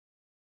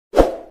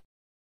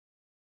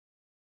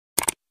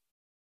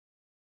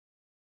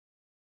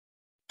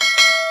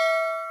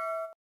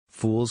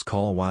Fools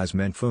call wise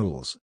men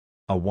fools.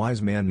 A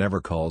wise man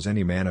never calls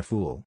any man a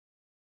fool.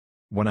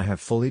 When I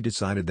have fully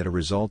decided that a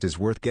result is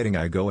worth getting,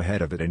 I go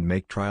ahead of it and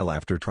make trial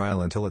after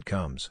trial until it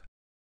comes.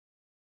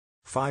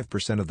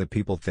 5% of the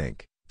people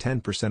think,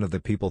 10% of the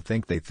people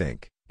think they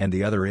think, and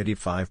the other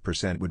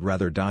 85% would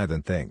rather die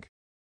than think.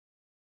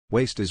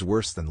 Waste is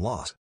worse than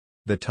loss.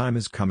 The time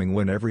is coming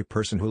when every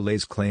person who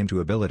lays claim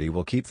to ability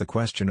will keep the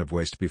question of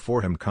waste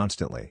before him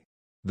constantly.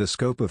 The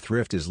scope of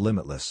thrift is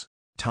limitless.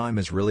 Time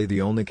is really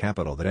the only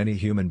capital that any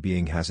human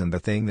being has, and the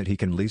thing that he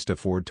can least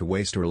afford to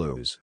waste or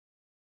lose.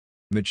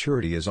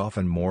 Maturity is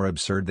often more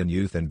absurd than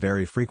youth, and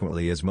very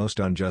frequently is most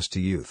unjust to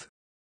youth.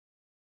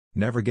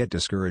 Never get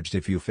discouraged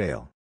if you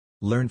fail.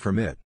 Learn from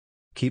it.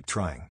 Keep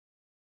trying.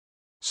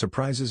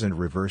 Surprises and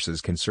reverses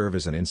can serve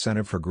as an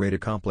incentive for great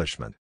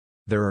accomplishment.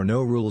 There are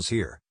no rules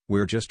here,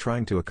 we're just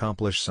trying to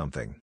accomplish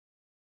something.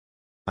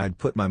 I'd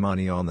put my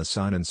money on the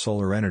sun and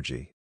solar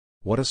energy.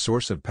 What a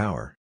source of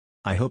power.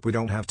 I hope we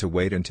don't have to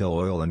wait until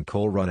oil and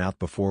coal run out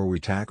before we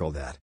tackle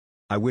that.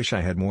 I wish I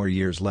had more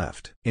years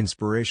left.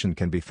 Inspiration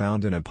can be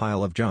found in a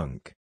pile of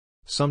junk.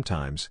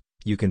 Sometimes,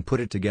 you can put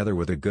it together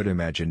with a good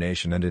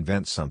imagination and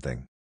invent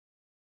something.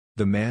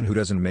 The man who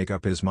doesn't make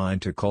up his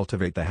mind to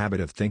cultivate the habit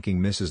of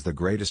thinking misses the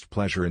greatest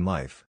pleasure in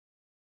life.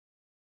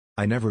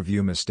 I never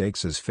view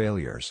mistakes as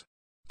failures.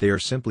 They are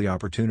simply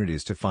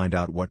opportunities to find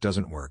out what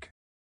doesn't work.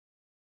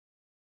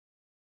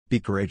 Be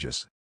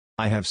courageous.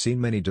 I have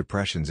seen many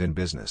depressions in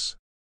business.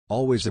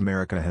 Always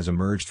America has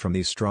emerged from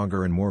these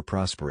stronger and more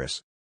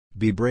prosperous.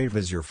 Be brave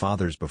as your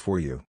fathers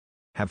before you.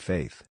 Have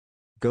faith.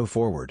 Go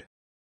forward.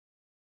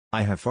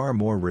 I have far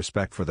more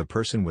respect for the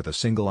person with a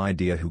single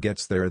idea who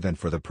gets there than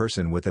for the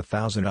person with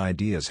 1,000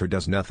 ideas who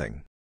does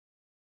nothing.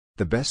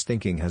 The best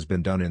thinking has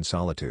been done in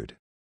solitude.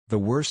 The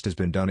worst has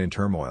been done in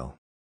turmoil.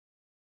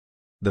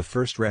 The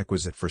first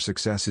requisite for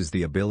success is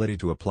the ability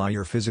to apply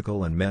your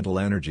physical and mental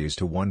energies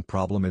to one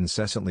problem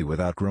incessantly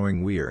without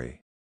growing weary.